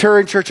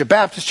Presbyterian church, a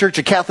Baptist church,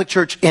 a Catholic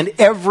church in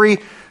every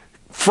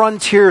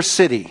frontier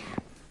city.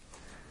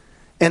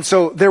 And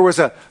so there was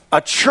a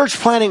church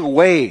planting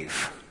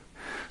wave,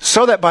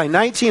 so that by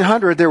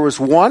 1900 there was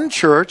one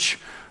church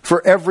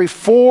for every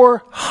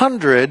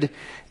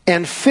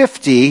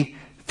 450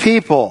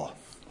 people.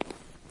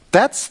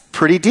 That's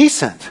pretty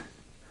decent.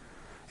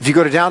 If you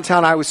go to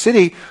downtown Iowa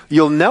City,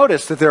 you'll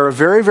notice that there are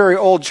very, very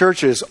old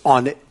churches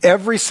on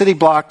every city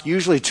block,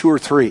 usually 2 or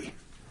 3.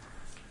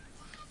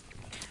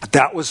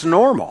 That was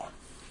normal.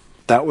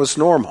 By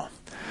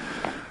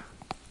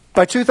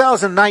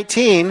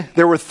 2019,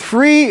 there were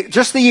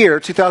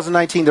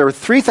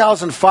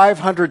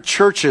 3,500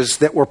 churches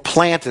that were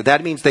planted.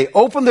 That means they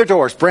opened their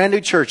doors, brand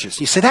new churches.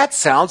 You say, that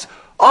sounds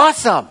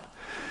awesome.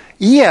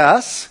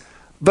 Yes,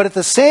 but at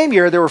the same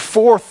year, there were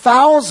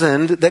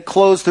 4,000 that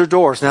closed their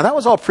doors. Now, that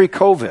was all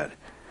pre-COVID.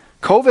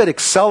 COVID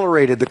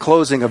accelerated the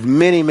closing of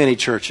many, many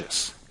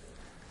churches.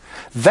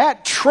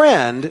 That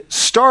trend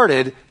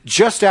started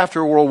just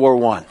after World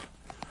War I.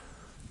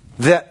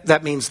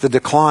 That means the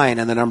decline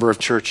in the number of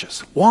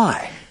churches.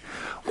 Why?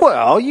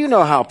 Well, you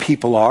know how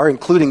people are,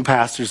 including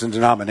pastors and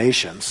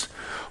denominations.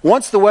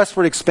 Once the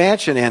westward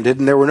expansion ended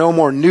and there were no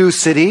more new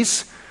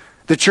cities,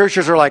 the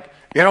churches are like,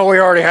 we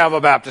already have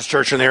a Baptist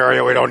church in the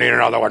area. We don't need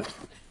another one.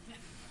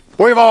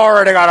 We've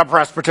already got a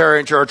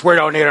Presbyterian church. We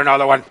don't need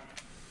another one.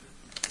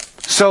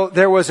 So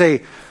there was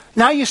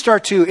now you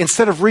start to,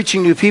 instead of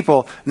reaching new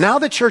people, now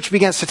the church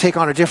begins to take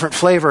on a different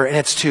flavor, and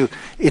it's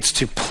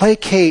to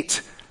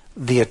placate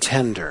the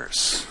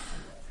attenders.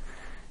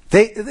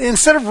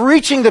 Instead of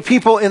reaching the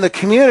people in the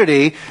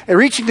community and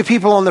reaching the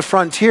people on the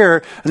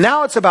frontier,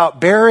 now it's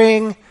about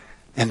burying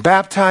and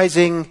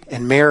baptizing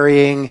and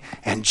marrying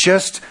and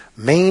just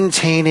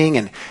maintaining.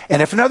 And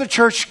if another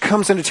church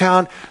comes into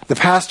town, the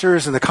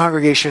pastors and the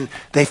congregation,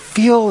 they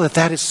feel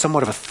that is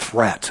somewhat of a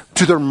threat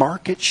to their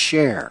market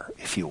share,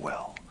 if you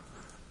will.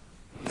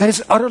 That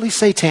is utterly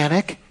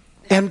satanic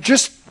and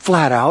just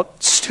flat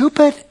out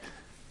stupid.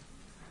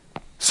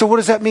 So what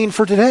does that mean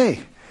for today?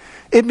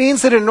 It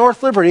means that in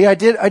North Liberty, I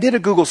did a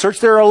Google search.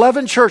 There are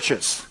 11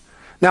 churches.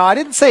 Now, I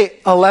didn't say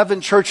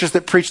 11 churches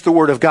that preach the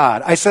Word of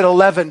God. I said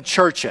 11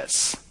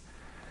 churches.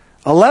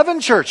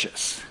 11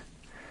 churches.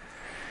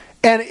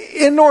 And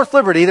in North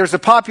Liberty, there's a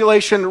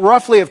population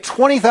roughly of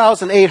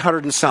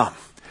 20,800 and some.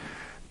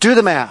 Do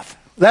the math.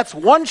 That's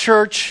one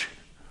church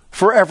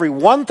for every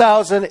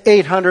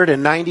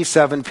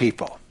 1,897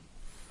 people.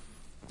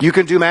 You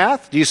can do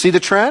math? Do you see the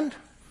trend?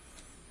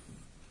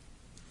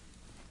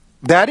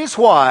 That is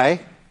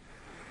why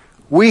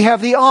we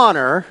have the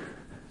honor,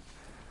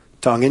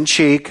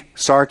 tongue-in-cheek,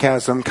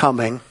 sarcasm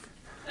coming,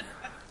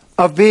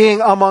 of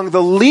being among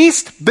the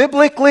least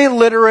biblically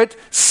literate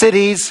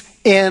cities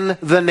in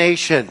the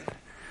nation.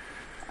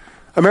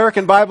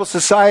 American Bible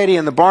Society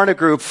and the Barna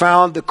Group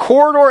found the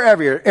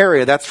corridor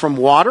area, that's from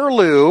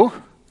Waterloo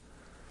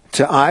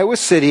to Iowa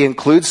City,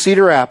 includes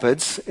Cedar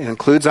Rapids, it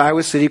includes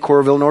Iowa City,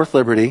 Coralville, North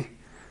Liberty,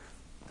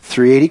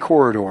 380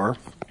 corridor,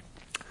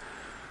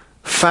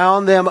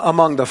 found them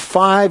among the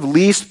 5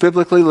 least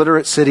biblically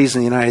literate cities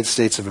in the United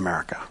States of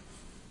America.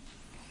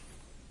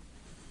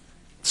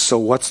 So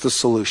what's the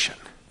solution?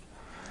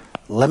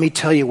 Let me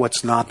tell you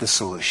what's not the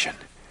solution.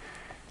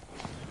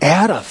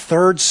 Add a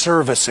third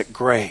service at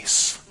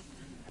Grace.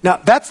 Now,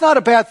 that's not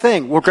a bad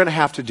thing. We're going to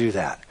have to do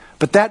that.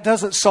 But that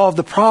doesn't solve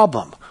the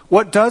problem.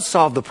 What does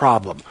solve the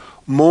problem?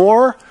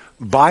 More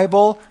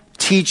Bible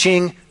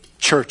teaching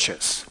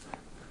churches.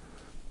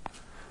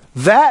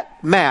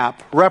 That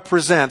map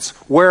represents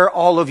where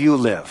all of you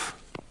live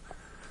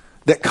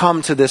that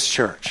come to this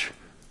church.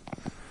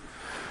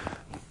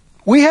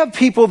 We have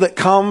people that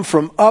come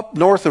from up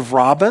north of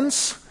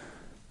Robbins.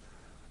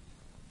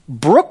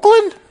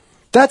 Brooklyn?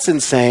 That's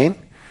insane.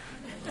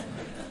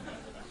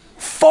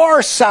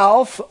 Far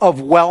south of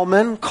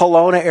Wellman,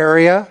 Kelowna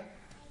area.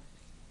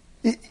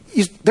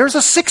 There's a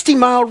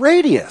 60-mile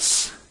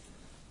radius.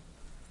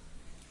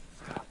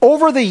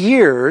 Over the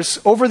years,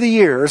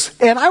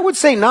 and I would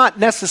say not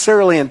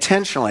necessarily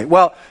intentionally.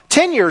 Well,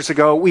 10 years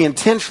ago, we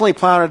intentionally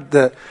planted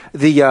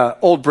the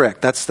old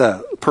brick. That's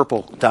the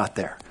purple dot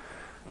there.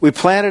 We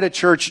planted a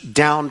church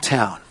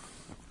downtown.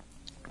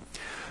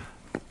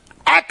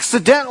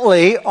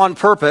 Accidentally, on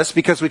purpose,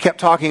 because we kept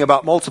talking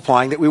about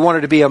multiplying, that we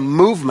wanted to be a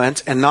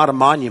movement and not a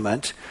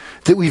monument,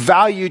 that we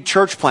valued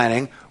church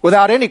planting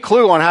without any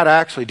clue on how to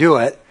actually do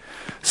it.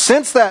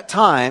 Since that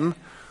time,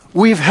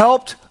 we've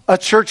helped a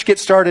church get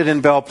started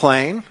in Belle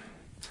Plaine.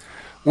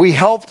 We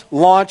helped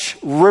launch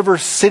River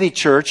City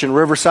Church in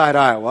Riverside,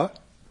 Iowa.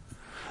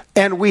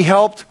 And we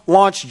helped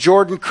launch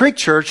Jordan Creek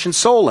Church in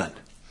Solon.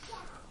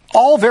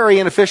 All very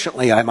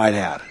inefficiently, I might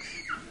add.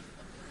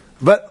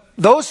 But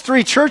those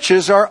 3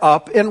 churches are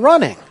up and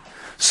running.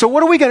 So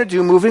what are we going to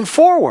do moving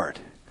forward?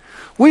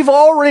 We've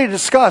already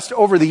discussed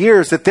over the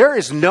years that there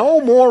is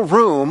no more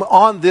room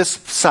on this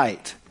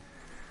site.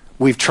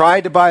 We've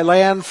tried to buy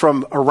land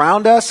from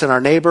around us, and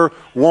our neighbor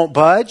won't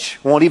budge,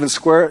 won't even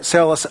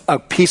sell us a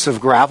piece of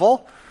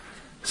gravel.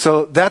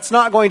 So that's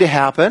not going to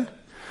happen.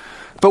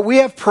 But we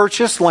have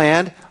purchased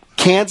land,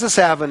 Kansas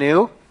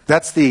Avenue.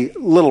 That's the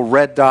little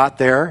red dot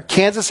there.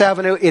 Kansas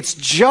Avenue, it's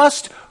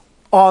just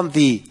on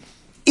the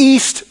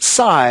east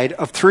side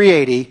of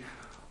 380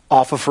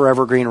 off of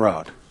Forever Green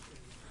Road.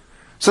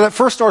 So that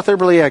first North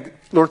Liberty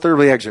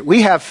exit.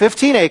 We have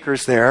 15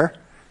 acres there,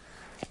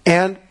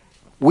 and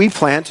we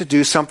plan to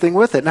do something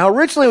with it. Now,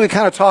 originally we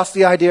kind of tossed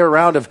the idea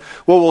around of,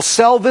 well, we'll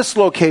sell this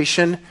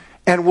location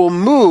and we'll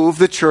move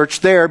the church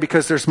there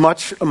because there's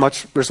much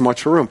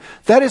room.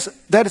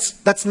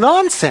 That's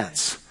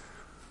nonsense.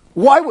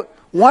 Why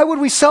would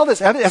we sell this?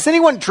 Has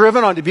anyone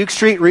driven on Dubuque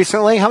Street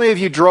recently? How many of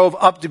you drove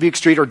up Dubuque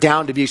Street or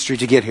down Dubuque Street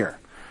to get here?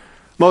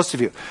 Most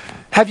of you.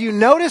 Have you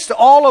noticed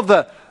all of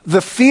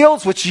the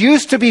fields, which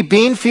used to be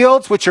bean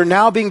fields, which are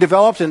now being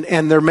developed,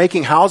 and they're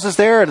making houses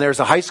there, and there's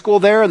a high school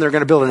there, and they're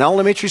going to build an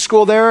elementary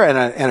school there,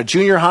 and a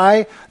junior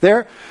high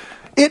there?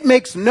 It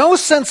makes no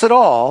sense at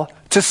all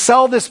to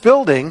sell this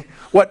building,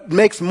 what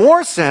makes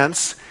more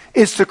sense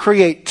is to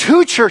create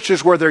two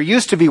churches where there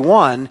used to be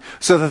one,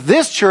 so that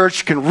this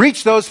church can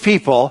reach those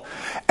people,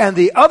 and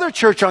the other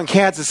church on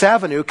Kansas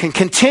Avenue can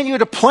continue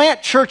to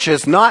plant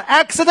churches, not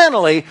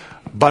accidentally,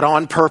 but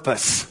on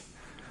purpose.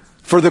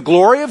 For the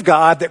glory of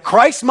God, that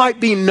Christ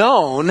might be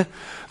known,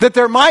 that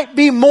there might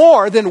be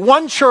more than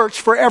one church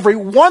for every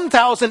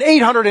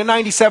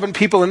 1,897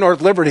 people in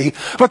North Liberty,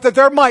 but that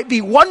there might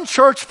be one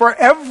church for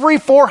every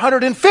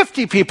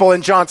 450 people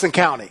in Johnson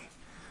County.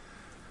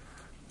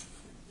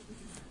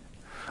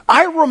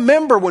 I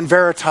remember when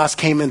Veritas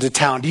came into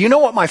town. Do you know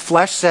what my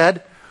flesh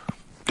said?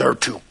 They're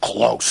too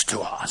close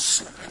to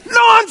us.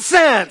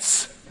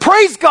 Nonsense!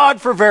 Praise God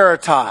for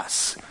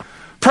Veritas.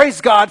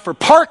 Praise God for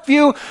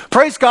Parkview.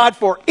 Praise God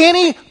for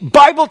any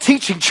Bible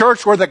teaching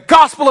church where the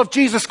gospel of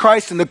Jesus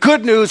Christ and the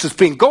good news is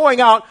being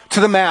going out to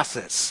the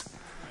masses.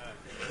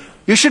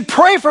 You should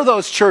pray for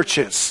those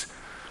churches.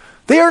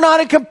 They are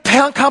not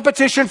in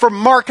competition for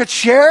market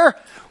share.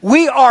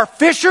 We are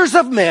fishers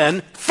of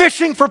men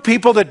fishing for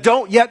people that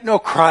don't yet know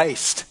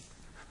Christ.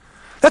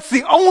 That's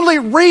the only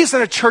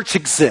reason a church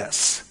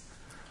exists.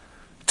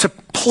 To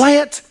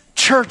plant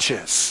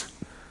churches.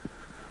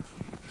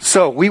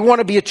 So we want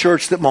to be a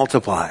church that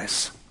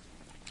multiplies.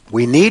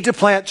 We need to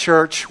plant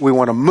church. We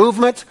want a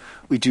movement.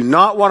 We do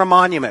not want a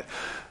monument.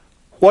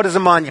 What is a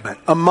monument?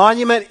 A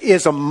monument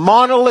is a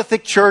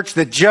monolithic church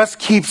that just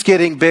keeps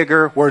getting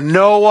bigger, where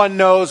no one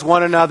knows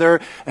one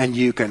another, and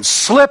you can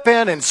slip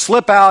in and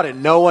slip out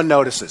and no one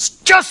notices.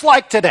 Just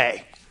like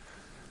today.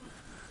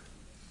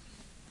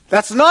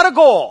 That's not a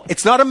goal.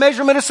 It's not a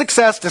measurement of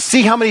success to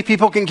see how many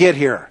people can get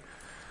here.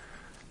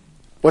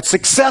 What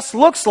success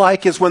looks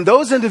like is when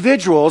those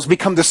individuals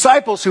become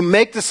disciples who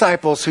make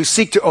disciples who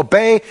seek to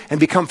obey and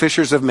become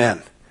fishers of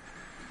men.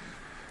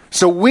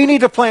 So we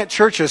need to plant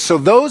churches so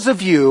those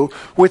of you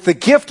with the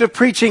gift of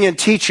preaching and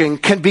teaching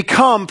can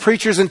become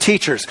preachers and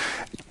teachers.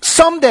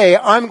 Someday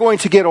I'm going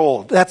to get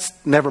old.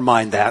 Never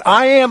mind that.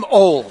 I am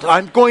old.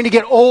 I'm going to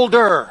get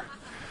older.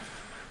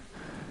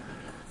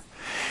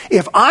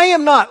 If I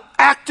am not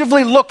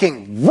actively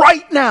looking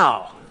right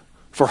now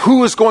for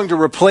who is going to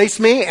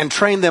replace me and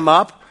train them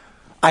up,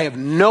 I have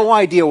no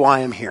idea why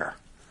I'm here.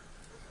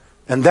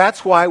 And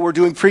that's why we're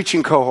doing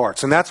preaching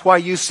cohorts. And that's why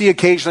you see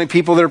occasionally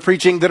people that are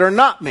preaching that are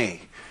not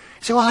me.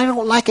 You say, well, I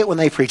don't like it when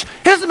they preach.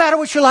 It doesn't matter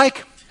what you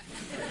like.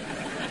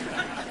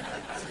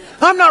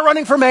 I'm not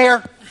running for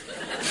mayor.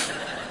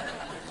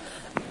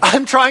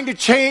 I'm trying to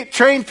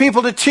train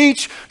people to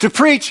teach, to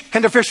preach,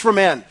 and to fish for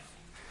men.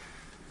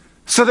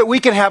 So that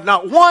we can have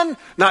not one,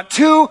 not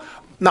two,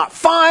 not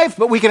five,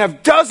 but we can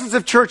have dozens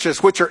of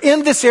churches which are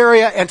in this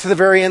area and to the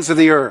very ends of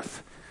the earth.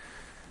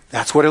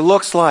 That's what it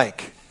looks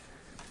like.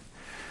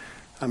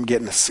 I'm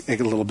getting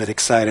a little bit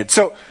excited.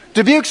 So,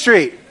 Dubuque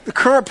Street. The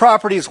current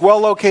property is well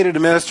located to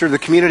minister to the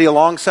community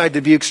alongside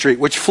Dubuque Street,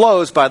 which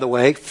flows, by the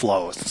way,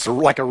 It's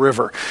like a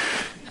river.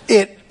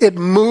 It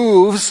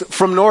moves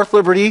from North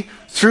Liberty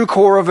through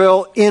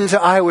Coralville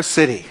into Iowa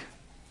City.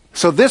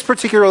 So this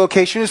particular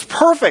location is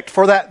perfect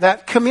for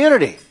that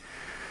community.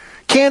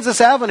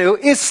 Kansas Avenue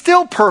is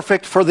still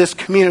perfect for this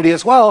community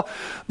as well,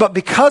 but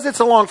because it's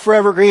along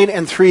Forever Green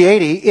and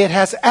 380, it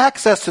has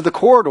access to the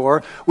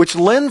corridor, which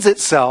lends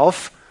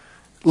itself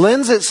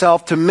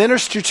to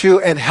minister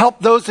to and help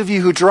those of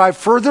you who drive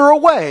further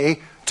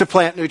away to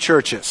plant new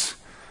churches.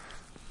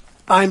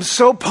 I'm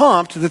so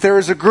pumped that there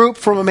is a group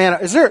from Amana.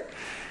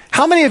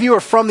 How many of you are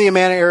from the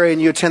Amana area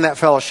and you attend that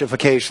fellowship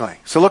occasionally?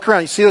 So look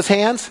around. You see those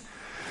hands?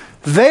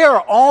 They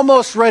are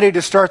almost ready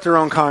to start their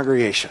own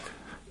congregation.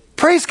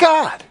 Praise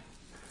God.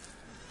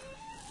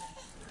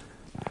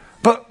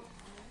 But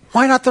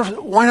why not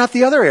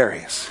the other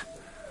areas?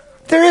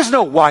 There is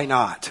no why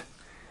not.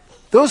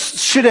 They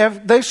should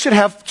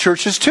have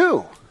churches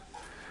too.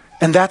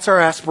 And that's our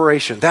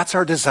aspiration. That's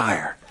our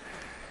desire.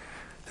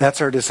 That's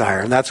our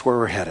desire. And that's where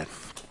we're headed.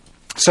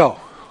 So,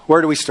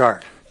 where do we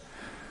start?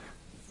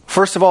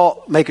 First of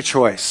all, make a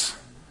choice.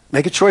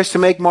 Make a choice to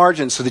make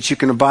margins so that you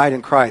can abide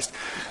in Christ.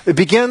 It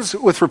begins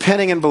with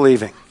repenting and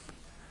believing.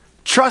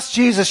 Trust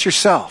Jesus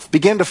yourself.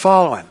 Begin to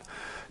follow him.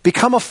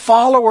 Become a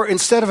follower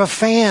instead of a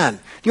fan.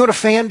 You know what a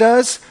fan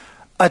does?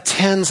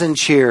 Attends and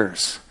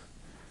cheers.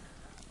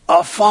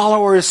 A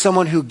follower is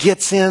someone who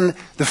gets in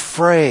the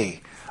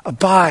fray,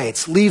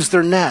 abides, leaves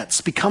their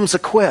nets, becomes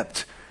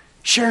equipped,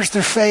 shares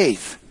their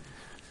faith.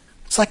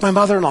 It's like my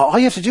mother-in-law. All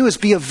you have to do is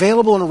be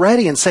available and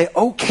ready and say,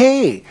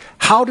 okay,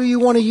 how do you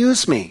want to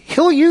use me?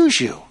 He'll use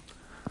you.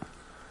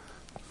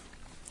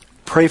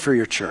 Pray for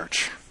your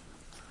church.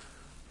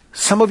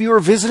 Some of you are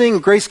visiting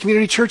Grace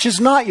Community Church is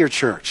not your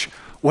church.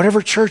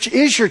 Whatever church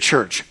is your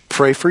church,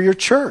 pray for your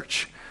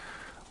church.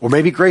 Or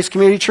maybe Grace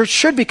Community Church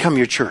should become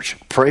your church.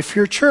 Pray for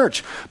your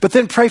church. But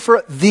then pray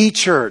for the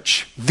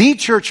church. The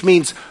church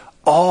means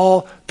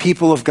all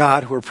people of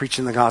God who are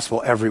preaching the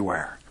gospel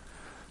everywhere.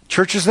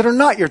 Churches that are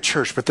not your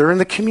church, but they're in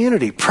the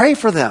community. Pray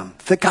for them,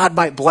 that God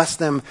might bless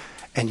them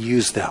and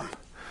use them.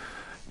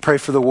 Pray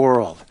for the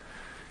world.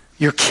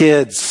 Your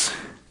kids,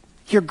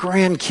 your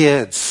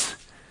grandkids,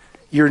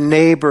 your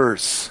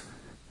neighbors,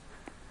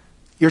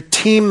 your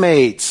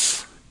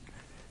teammates,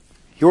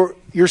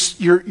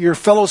 your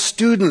fellow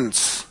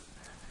students,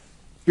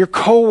 your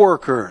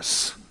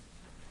co-workers,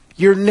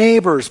 your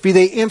neighbors, be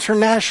they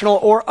international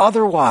or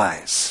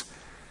otherwise.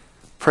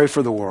 Pray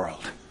for the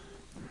world.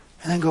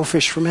 And then go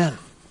fish for men.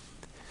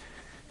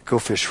 Go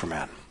fish for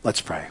men.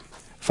 Let's pray.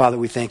 Father,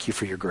 we thank you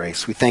for your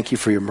grace. We thank you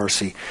for your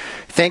mercy.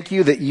 Thank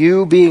you that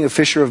you, being a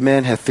fisher of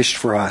men, have fished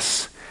for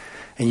us.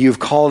 And you've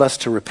called us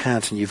to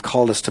repent and you've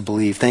called us to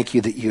believe. Thank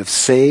you that you have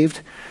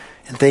saved.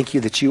 And thank you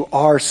that you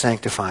are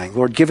sanctifying.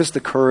 Lord, give us the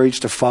courage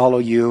to follow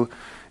you,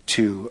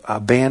 to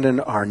abandon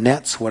our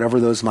nets, whatever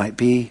those might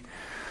be.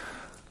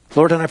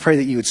 Lord, and I pray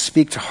that you would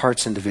speak to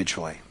hearts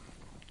individually.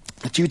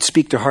 That you would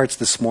speak to hearts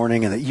this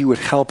morning and that you would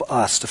help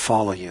us to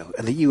follow you.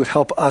 And that you would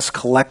help us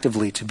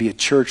collectively to be a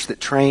church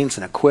that trains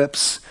and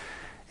equips.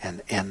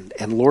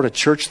 And Lord, a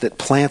church that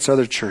plants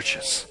other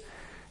churches.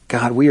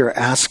 God, we are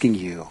asking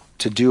you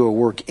to do a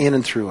work in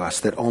and through us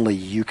that only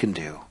you can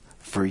do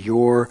for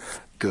your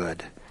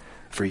good,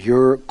 for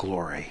your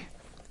glory.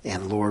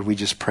 And Lord, we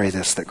just pray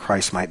this, that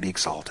Christ might be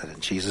exalted.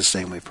 In Jesus'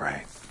 name we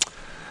pray.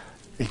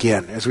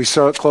 Again, as we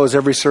close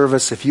every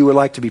service, if you would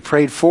like to be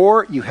prayed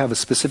for, you have a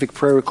specific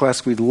prayer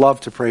request, we'd love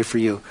to pray for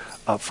you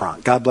up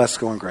front. God bless,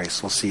 go in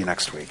grace. We'll see you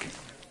next week.